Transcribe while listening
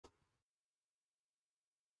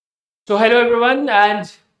So hello everyone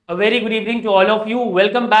and a very good evening to all of you.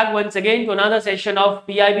 Welcome back once again to another session of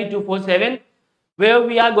PIB 247 where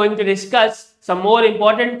we are going to discuss some more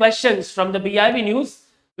important questions from the PIB news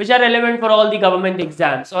which are relevant for all the government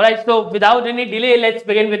exams. Alright, so without any delay, let's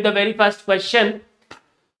begin with the very first question,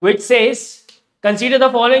 which says, consider the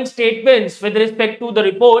following statements with respect to the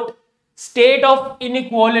report State of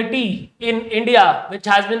Inequality in India, which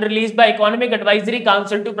has been released by Economic Advisory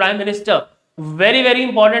Council to Prime Minister. Very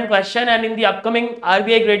important question, and in the upcoming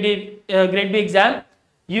RBI grade B exam,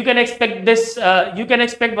 you can expect this. You can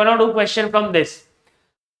expect one or two questions from this.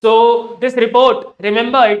 So this report,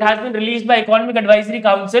 remember, it has been released by Economic Advisory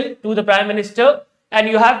Council to the Prime Minister, and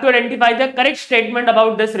you have to identify the correct statement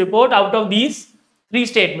about this report out of these three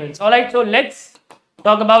statements. All right, so let's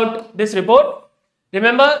talk about this report.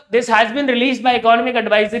 Remember, this has been released by Economic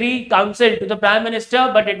Advisory Council to the Prime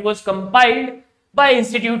Minister, but it was compiled by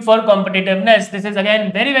Institute for Competitiveness. This is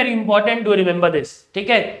again very important to remember this.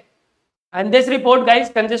 Okay? And this report, guys,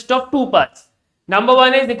 consists of two parts. Number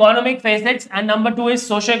one is economic facets and number two is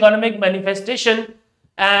socio-economic manifestation.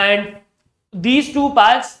 And these two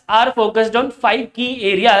parts are focused on 5 key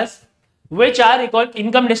areas, which are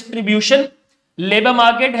income distribution, labor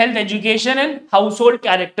market, health, education, and household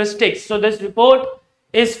characteristics. So this report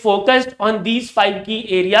is focused on these 5 key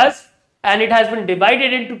areas, and it has been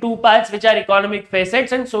divided into 2 parts, which are economic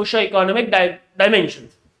facets and socio-economic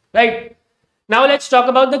dimensions. Right? Now let's talk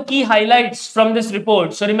about the key highlights from this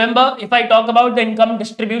report. So remember, if I talk about the income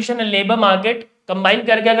distribution and labor market, combine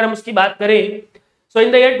करके अगर हम उसकी बात करें, so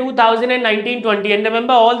in the year 2019-20, and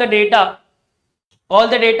remember all the data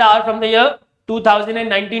are from the year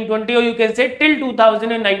 2019-20, or you can say till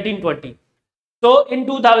 2019-20. So in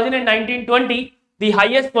 2019-20, the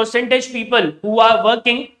highest percentage people who are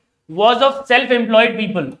working was of self-employed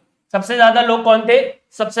people. सबसे ज़्यादा लोग कौन थे?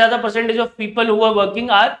 सबसे ज़्यादा percentage of people who were working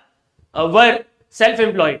were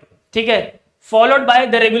self-employed. ठीक है? Followed by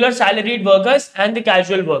the regular salaried workers and the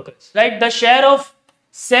casual workers. Right? The share of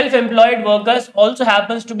self-employed workers also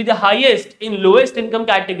happens to be the highest in lowest income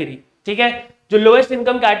category. ठीक है? जो lowest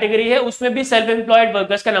income category है उसमें भी self employed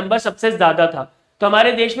workers का number सबसे ज्यादा था. तो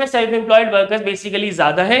हमारे देश में सेल्फ एम्प्लॉयड वर्कर्स बेसिकली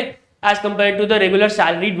ज्यादा है as compare to the regular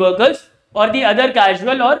salaried workers और द अदर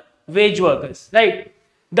कैजुअल और veg workers. Right.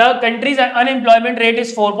 The countries unemployment rate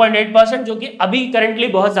is 4.8%, जो कि अभी करंटली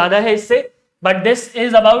बहुत ज्यादा है इससे, but this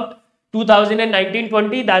is about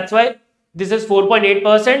 2019-20, that's why this is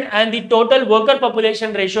 4.8%, and the total worker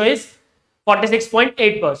population ratio is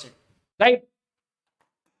 46.8%. Right.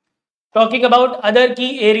 Talking about other key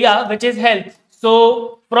area, which is health. So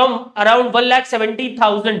from around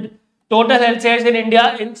 1,70,000 total health centers in India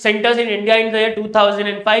in the year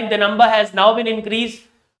 2005, the number has now been increased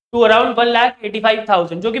to around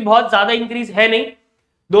 1,85,000, जो कि बहुत ज्यादा increase है नहीं.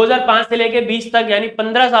 2005 से लेके 20 तक यानी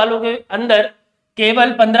 15 सालों के अंदर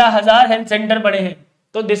केवल 15,000 हेल्थ सेंटर बने हैं.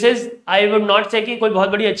 तो this is, I would not से कि कोई बहुत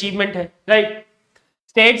बड़ी अचीवमेंट है. Right.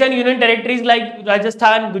 States and union territories like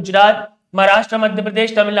Rajasthan, Gujarat, Maharashtra, Madhya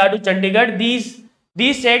Pradesh, Tamil Nadu, Chandigarh,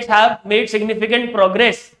 these states have made significant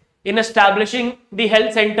progress in establishing the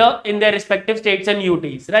health center in their respective states and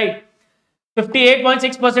UTs. Right.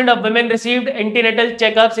 58.6% of women received antenatal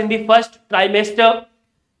checkups in the first trimester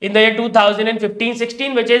in the year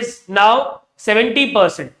 2015-16, which is now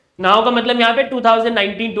 70%. Now का मतलब यहाँ पे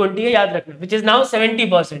 2019-20 है, याद रखना, which is now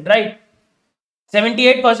 70%. Right.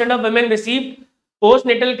 78% of women received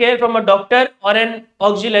postnatal care from a doctor or an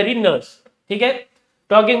auxiliary nurse. ठीक है.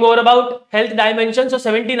 Talking more about health dimension, so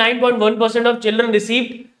 79.1% of children received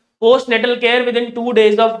postnatal care within 2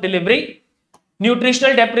 days of delivery.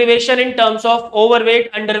 Nutritional deprivation in terms of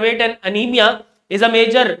overweight, underweight, and anemia is a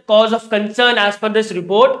major cause of concern as per this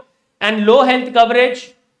report. And low health coverage,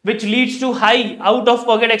 which leads to high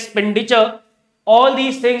out-of-pocket expenditure, all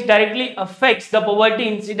these things directly affects the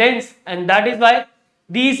poverty incidence, and that is why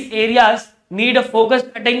these areas need a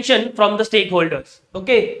focused attention from the stakeholders.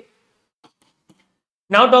 Okay.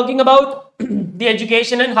 Now talking about the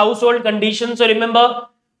education and household conditions. So remember,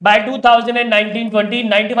 by 2019-20,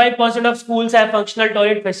 95% of schools have functional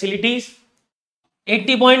toilet facilities.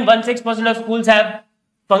 80.16% of schools have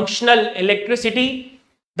functional electricity.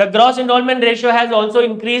 The gross enrollment ratio has also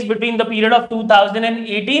increased between the period of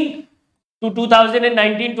 2018 to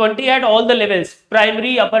 2019-20 at all the levels,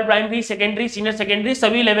 primary, upper primary, secondary, senior secondary,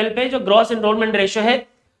 सभी level पे जो gross enrolment ratio है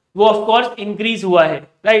वो of course increase हुआ है.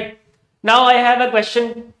 Right. Now I have a question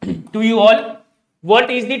to you all.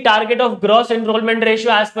 What is the target of gross enrolment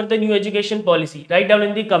ratio as per the new education policy? Write down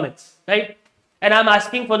in the comments. Right. And I am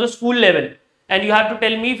asking for the school level and you have to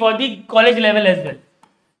tell me for the college level as well.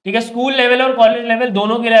 ठीक है. School level और college level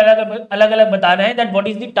दोनों के लिए अलग अलग बताना है that what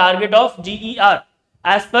is the target of GER.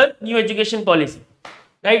 as per new education policy,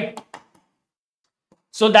 right?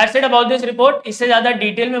 So that's it about this report. इससे ज्यादा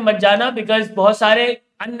डिटेल में मत जाना because बहुत सारे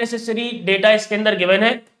unnecessary data इसके अंदर given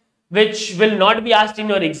है which will not be asked in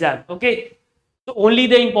your exam. Okay, so only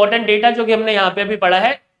the important data जो कि हमने यहाँ पे अभी पढ़ा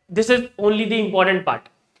है, this is only the important part.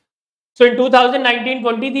 So in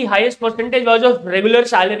 2019-20 the highest percentage was of regular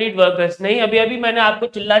salaried workers. नहीं, अभी मैंने आपको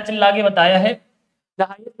चिल्ला के बताया है. The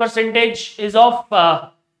highest percentage is of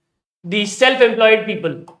the self-employed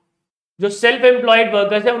people. जो self-employed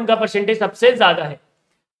workers है उनका percentage सबसे ज्यादा है.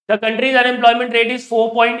 The country's unemployment rate is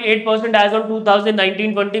 4.8% as on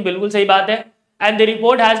 2019-20. बिल्कुल सही बात है. And the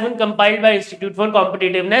report has been compiled by Institute for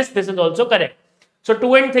Competitiveness. This is also correct. So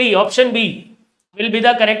 2 and 3, option B will be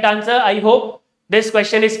the correct answer. I hope this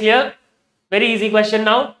question is clear. Very easy question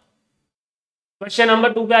now. Question number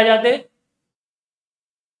 2 पे आ जाते हैं.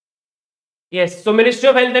 Yes. So Ministry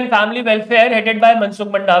of Health and Family Welfare, headed by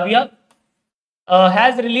Mansukh Mandaviya,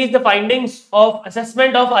 has released the findings of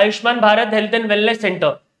assessment of Ayushman Bharat Health and Wellness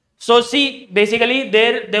Center. So see, basically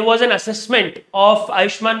there was an assessment of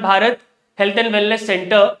Ayushman Bharat Health and Wellness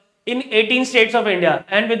Center in 18 states of India,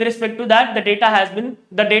 and with respect to that, the data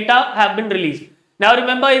have been released. Now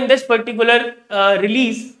remember, in this particular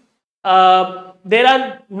release, there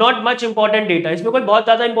are not much important data. इसमें कोई बहुत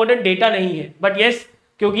ज़्यादा important data नहीं है, but yes,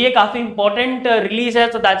 क्योंकि ये काफी important release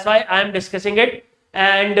है, so that's why I am discussing it.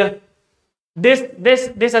 And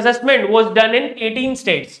this assessment was done in 18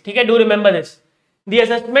 states. ठीक है, do remember this. The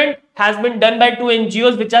assessment has been done by 2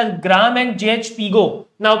 NGOs, which are GRAM and JHPGO.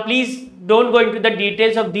 Now please don't go into the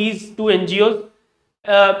details of these 2 NGOs,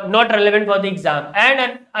 not relevant for the exam.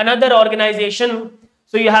 And another organization,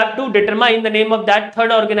 so you have to determine the name of that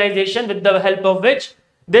third organization with the help of which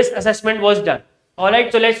this assessment was done.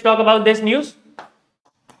 Alright, so let's talk about this news.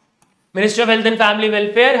 Ministry of Health and Family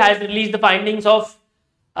Welfare has released the findings of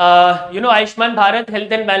Ayushman Bharat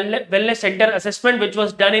Health and Wellness Center assessment, which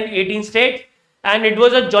was done in 18 states, and it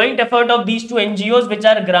was a joint effort of these 2 NGOs, which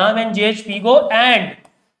are GRAM and JHPGO, and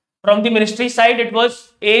from the ministry side it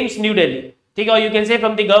was AIMS New Delhi. Or you can say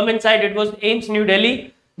from the government side it was AIMS New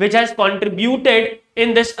Delhi, which has contributed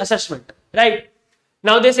in this assessment, right?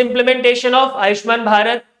 Now this implementation of Ayushman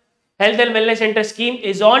Bharat Health and Wellness Center scheme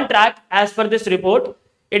is on track as per this report.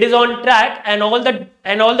 It is on track, and all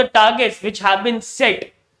the targets which have been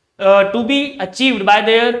set to be achieved by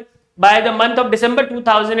the month of December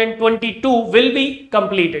 2022 will be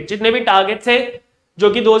completed. जितने भी targets है जो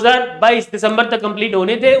कि 2022 दिसंबर तक complete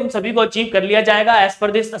होने थे, उन सभी को अचीव कर लिया जाएगा as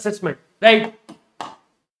per this assessment, right?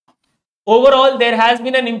 Overall, there has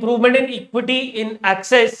been an improvement in equity in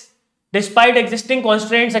access despite existing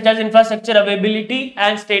constraints such as infrastructure availability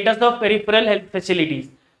and status of peripheral health facilities.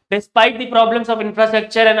 Despite the problems of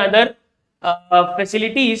infrastructure and other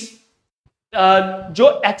facilities, जो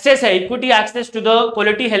access है, equity access to the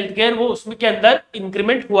quality healthcare, वो उसमें के अंदर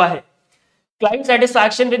increment हुआ है. Client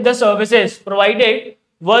satisfaction with the services provided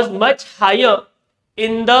was much higher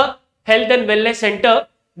in the health and wellness center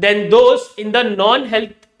than those in the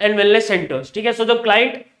non-health and wellness centers. ठीक है, so जो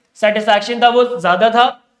client satisfaction था वो ज़्यादा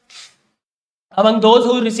था among those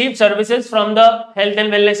who received services from the health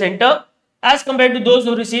and wellness center as compared to those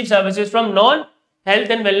who receive services from non-health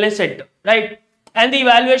and wellness center, right? And the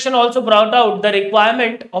evaluation also brought out the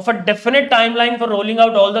requirement of a definite timeline for rolling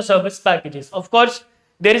out all the service packages. Of course,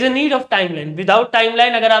 there is a need of timeline. Without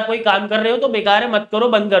timeline, अगर आप कोई काम कर रहे हो तो बेकार है, मत करो,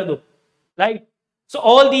 बंद कर दो, right? So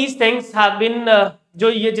all these things have been जो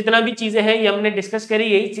ये जितना भी चीजें हैं ये हमने डिस्कस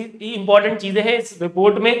करी, यही इंपॉर्टेंट चीजें हैं इस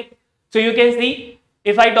रिपोर्ट में. So you can see,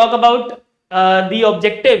 if I talk about the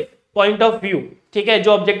objective point of view, ठीक है,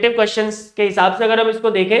 जो ऑब्जेक्टिव क्वेश्चंस के हिसाब से अगर हम इसको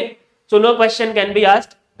देखें, so no question can be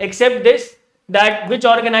asked except this, that which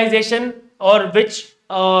organization or which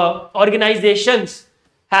organizations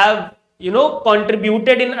have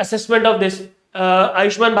contributed in assessment of this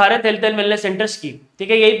Ayushman Bharat Health and Wellness Center scheme. ठीक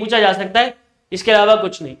है, यही पूछा जा सकता है, इसके अलावा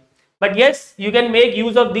कुछ नहीं. But yes, you can make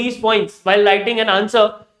use of these points while writing an answer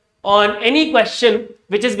on any question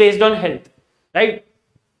which is based on health, right?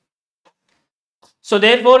 So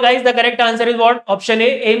therefore, guys, the correct answer is what? Option A,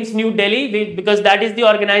 AIMS New Delhi, because that is the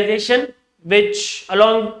organization which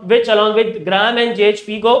along with GRAM and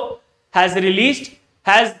JHPGO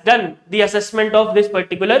has done the assessment of this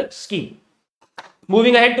particular scheme.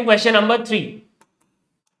 Moving ahead to question number 3.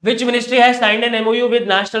 Which ministry has signed an MOU with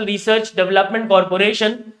National Research Development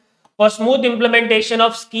Corporation for smooth implementation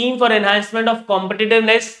of scheme for enhancement of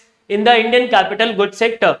competitiveness in the Indian capital goods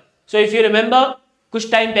sector? So if you remember, कुछ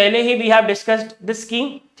time पहले ही we have discussed this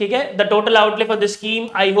scheme, ठीक है? The total outlay for this scheme,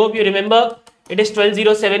 I hope you remember, it is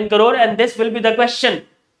 1207 crore, and this will be the question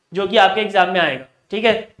जो कि आपके exam में आएगा, ठीक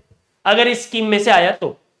है, अगर इस स्कीम में से आया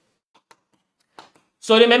तो.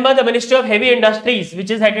 So remember the Ministry of Heavy Industries, which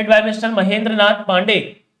is headed by Mr. Mahendra Nath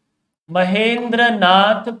Pandey. Mahendra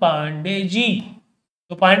Nath Pandey ji.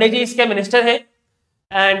 So Pandey ji इसके minister है.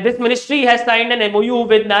 And this ministry has signed an MOU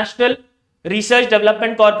with National Research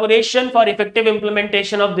Development Corporation for effective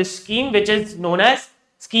implementation of this scheme, which is known as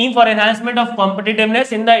Scheme for Enhancement of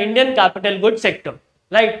Competitiveness in the Indian Capital Goods Sector.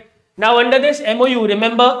 Right. Now under this MOU,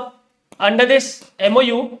 remember, under this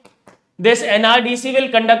MOU, this NRDC will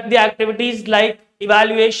conduct the activities like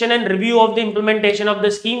evaluation and review of the implementation of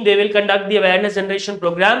the scheme. They will conduct the awareness generation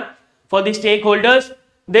program for the stakeholders.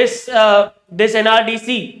 This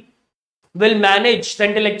NRDC will manage the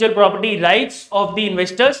intellectual property rights of the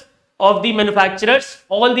investors, of the manufacturers.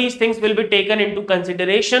 All these things will be taken into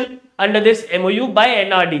consideration under this MOU by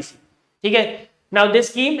NRDC. Okay. Now this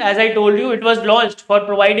scheme, as I told you, it was launched for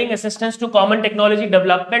providing assistance to common technology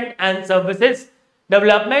development and services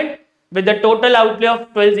development with the total outlay of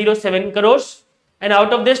 1207 crores. And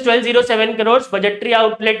out of this 1207 crores, budgetary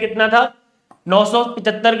outlay कितना था?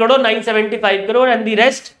 975 crore, 975 crore, and the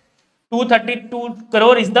rest 232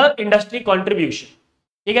 crore is the industry contribution.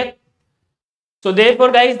 Okay. So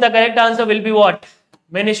therefore, guys, the correct answer will be what?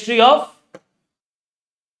 Ministry of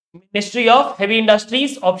Heavy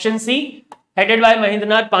Industries, option C, headed by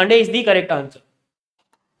Mahendranath Pandey, is the correct answer.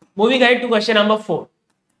 Moving ahead to question number 4.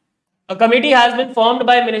 A committee has been formed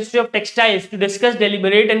by Ministry of Textiles to discuss,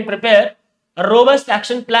 deliberate and prepare a robust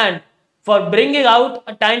action plan for bringing out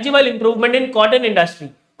a tangible improvement in cotton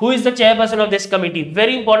industry. Who is the chairperson of this committee?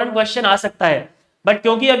 Very important question आ सकता है, but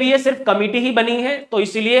क्योंकि अभी ये सिर्फ committee ही बनी है तो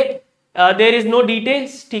इसीलिए there is no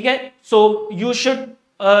details. ठीक है, so you should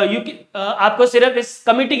आपको सिर्फ इस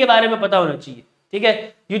कमिटी के बारे में पता होना चाहिए. ठीक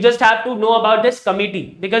है, you just have to know about this committee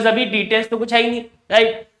because अभी details तो कुछ है ही नहीं,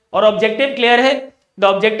 right? और objective clear है. The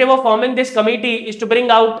objective of forming this committee is to bring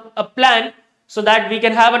out a plan so that we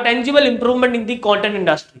can have a tangible improvement in the cotton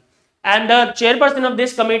industry. And the chairperson of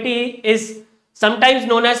this committee is sometimes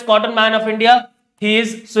known as Cotton Man of India. He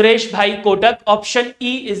is Suresh Bhai Kotak. Option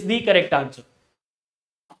E is the correct answer.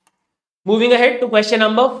 Moving ahead to question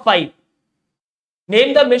number 5.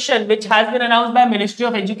 Name the mission which has been announced by Ministry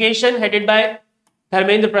of Education headed by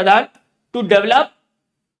Dharmendra Pradhan to develop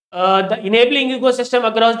the enabling ecosystem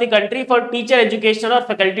across the country for teacher education or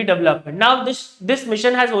faculty development. Now this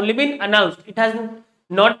mission has only been announced. It has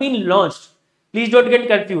not been launched. Please don't get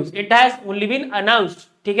confused. It has only been announced.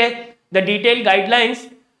 Okay? The detailed guidelines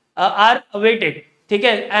are awaited.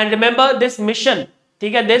 Okay? And remember this mission.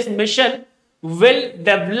 Okay? This mission will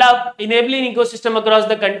develop enabling ecosystem across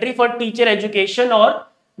the country for teacher education or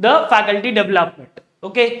the faculty development.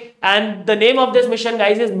 Okay? And the name of this mission,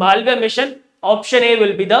 guys, is Malviya Mission. Option A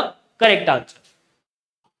will be the correct answer.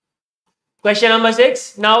 Question number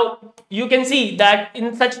 6. Now you can see that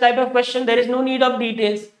in such type of question there is no need of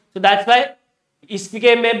details. So that's why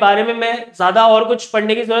इसके में बारे में मैं ज्यादा और कुछ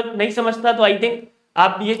पढ़ने की जरूरत नहीं समझता. तो आई थिंक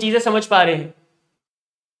आप ये चीजें समझ पा रहे हैं.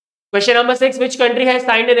 Question number 6. Which country has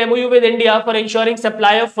signed an MOU with India for ensuring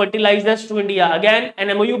supply of fertilizers to India? Again,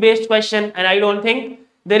 an MOU based question, and I don't think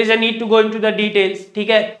there is a need to go into the details. ठीक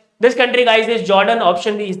है. This country, guys, is Jordan.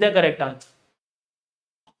 Option B is the correct answer.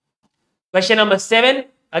 Question number 7.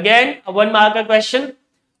 Again, a 1 marker question.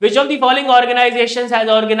 Which of the following organizations has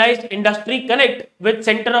organized Industry Connect with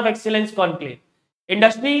Center of Excellence Conclave?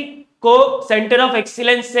 Industry को Center of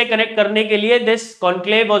Excellence से connect करने के लिए this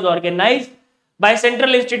conclave was organized by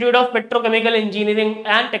Central Institute of Petrochemical Engineering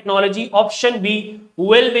and Technology. Option B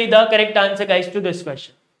will be the correct answer, guys, to this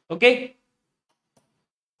question. Okay.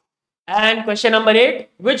 And question number 8.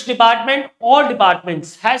 Which department or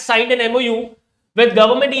departments has signed an MOU with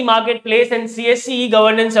Government E-Marketplace and CSC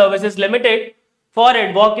E-Governance Services Limited for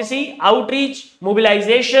advocacy, outreach,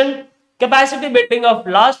 mobilization, capacity building of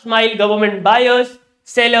last mile government buyers,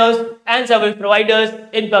 sellers and service providers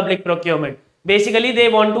in public procurement? Basically, they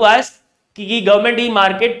want to ask कि government e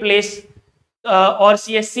market place और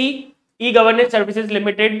CSC e governance services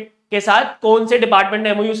limited के साथ कौन से department ने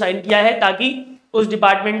MOU sign किया है ताकि उस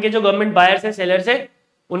डिपार्टमेंट के जो गवर्नमेंट बायर्स है, सेलर्स है,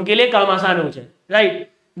 उनके लिए काम आसान हो जाए. Right.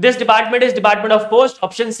 This department is department of post.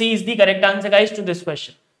 Option C is the correct answer, guys, to this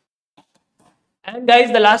question. And guys,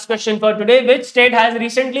 the last question for today. Which state has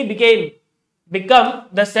recently become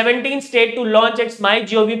the 17th state to launch its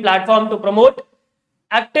MyGov platform to promote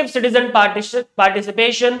active citizen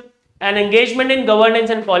participation and engagement in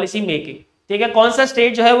governance and policy making? ठीक है, कौन सा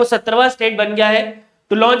state जो है वो 17वां state बन गया है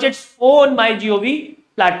to launch its own MyGov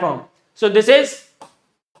platform? So this is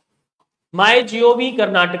MyGov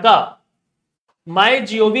Karnataka.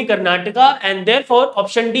 MyGov Karnataka, and therefore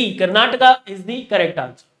option D, Karnataka, is the correct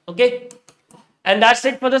answer. Okay, and that's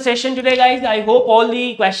it for the session today, guys. I hope all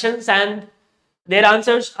the questions and Their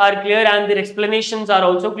answers are clear and their explanations are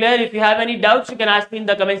also clear. If you have any doubts, you can ask me in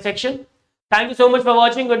the comment section. Thank you so much for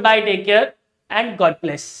watching. Goodbye, take care, and God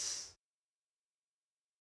bless.